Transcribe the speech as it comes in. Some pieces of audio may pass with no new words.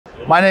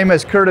My name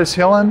is Curtis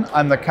Hillen.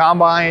 I'm the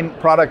Combine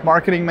Product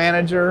Marketing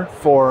Manager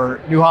for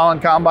New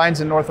Holland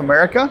Combines in North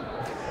America.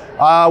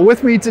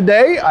 With me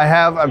today,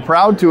 I'm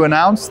proud to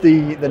announce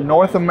the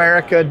North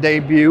America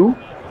debut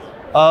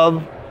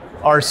of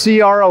our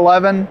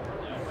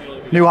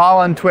CR11 New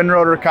Holland Twin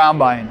Rotor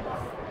Combine.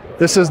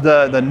 This is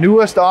the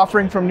newest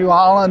offering from New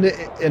Holland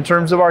in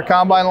terms of our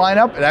combine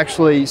lineup. It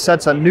actually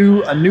sets a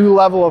new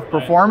level of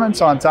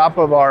performance on top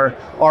of our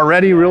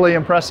already really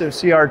impressive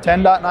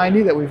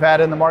CR10.90 that we've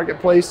had in the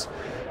marketplace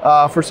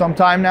for some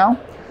time now.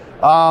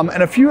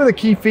 And a few of the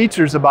key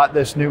features about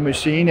this new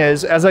machine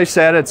is, as I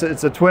said,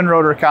 it's a twin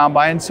rotor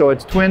combine, so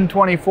it's twin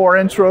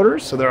 24-inch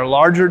rotors, so they're a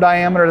larger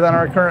diameter than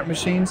our current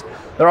machines.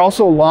 They're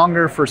also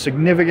longer for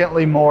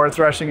significantly more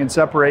threshing and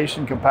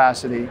separation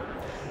capacity.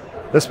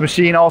 This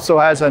machine also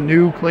has a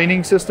new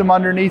cleaning system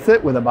underneath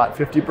it with about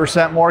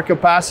 50% more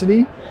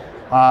capacity.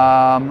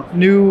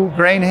 New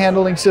grain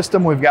handling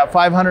system. We've got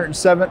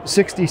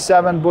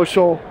 567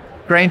 bushel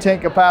grain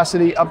tank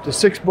capacity, up to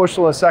 6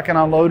 bushel a second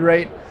on load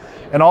rate.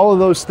 And all of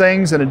those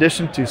things, in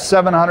addition to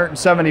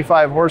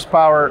 775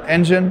 horsepower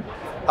engine,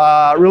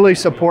 really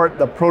support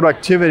the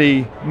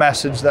productivity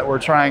message that we're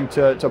trying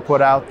to put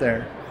out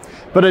there.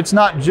 But it's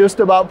not just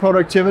about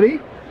productivity.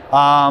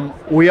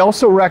 We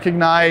also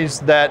recognize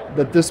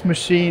that this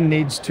machine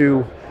needs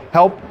to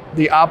help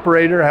the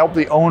operator, help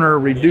the owner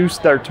reduce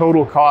their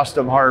total cost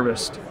of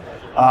harvest.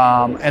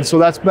 And so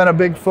that's been a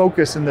big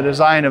focus in the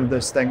design of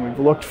this thing. We've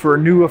looked for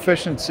new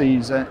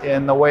efficiencies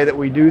in the way that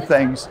we do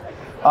things.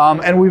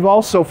 And we've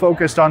also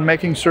focused on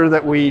making sure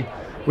that we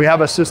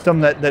have a system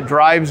that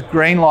drives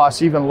grain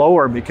loss even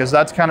lower, because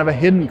that's kind of a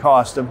hidden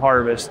cost of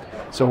harvest.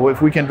 So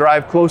if we can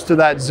drive close to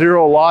that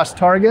zero loss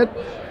target,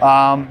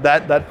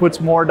 that puts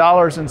more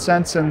dollars and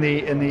cents in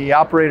the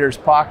operator's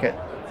pocket.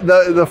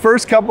 The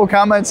first couple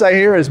comments I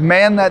hear is,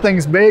 man, that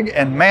thing's big,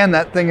 and man,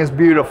 that thing is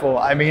beautiful.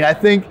 I mean, I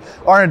think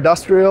our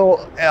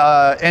industrial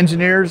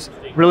engineers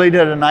really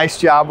did a nice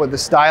job with the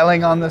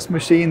styling on this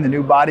machine, the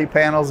new body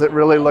panels that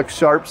really look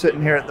sharp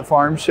sitting here at the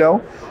farm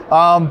show.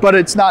 But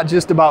it's not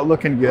just about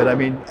looking good. I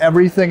mean,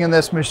 everything in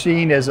this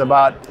machine is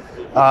about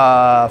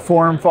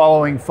form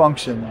following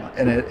function,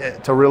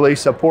 and to really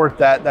support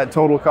that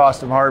total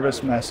cost of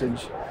harvest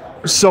message.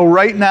 So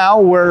right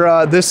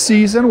now, this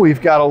season,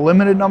 we've got a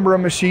limited number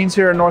of machines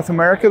here in North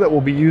America that we'll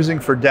be using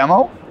for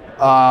demo.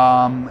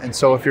 And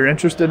so if you're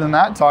interested in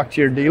that, talk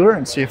to your dealer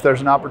and see if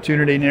there's an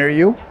opportunity near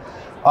you.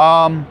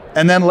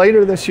 And then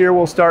later this year,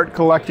 we'll start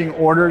collecting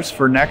orders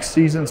for next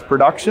season's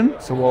production.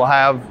 So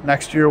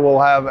next year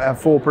we'll have a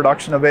full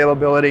production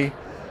availability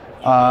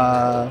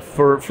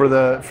for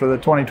the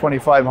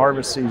 2025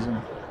 harvest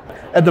season.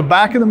 At the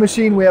back of the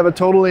machine, we have a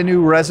totally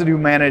new residue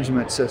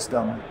management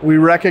system. We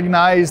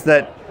recognize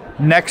that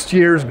next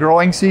year's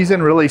growing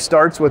season really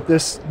starts with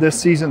this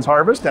season's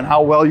harvest and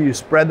how well you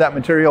spread that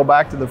material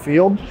back to the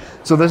field.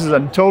 So this is a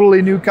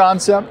totally new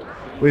concept.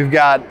 We've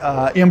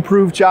got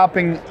improved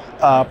chopping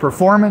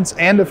performance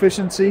and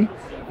efficiency.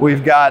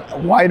 We've got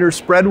wider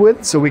spread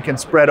width, so we can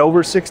spread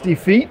over 60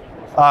 feet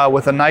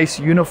with a nice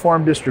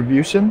uniform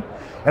distribution.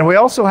 And we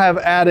also have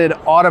added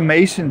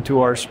automation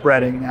to our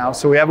spreading now.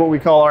 So we have what we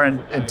call our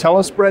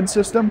Intellispread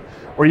system.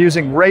 We're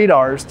using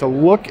radars to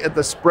look at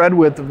the spread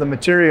width of the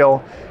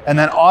material and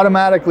then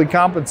automatically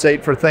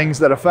compensate for things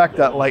that affect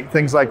that, like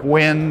things like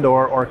wind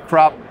or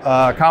crop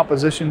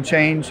composition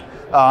change.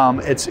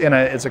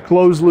 It's a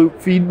closed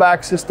loop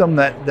feedback system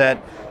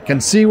that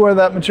can see where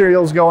that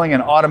material is going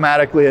and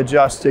automatically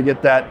adjust to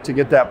get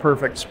that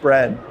perfect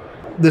spread.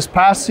 This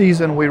past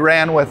season, we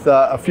ran with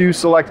a few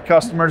select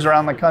customers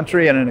around the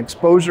country in an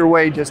exposure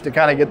way, just to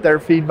kind of get their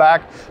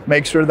feedback,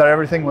 make sure that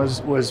everything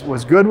was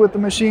good with the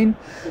machine.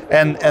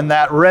 And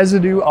that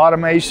residue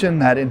automation,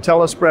 that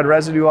Intellispread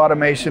residue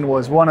automation,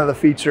 was one of the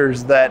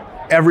features that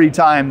every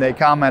time they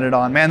commented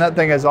on. Man, that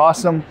thing is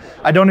awesome.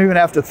 I don't even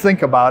have to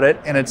think about it.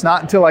 And it's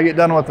not until I get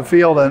done with the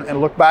field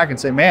and look back and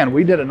say, man,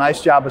 we did a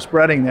nice job of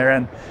spreading there,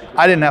 and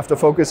I didn't have to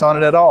focus on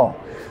it at all.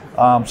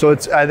 So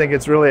I think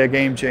it's really a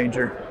game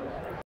changer.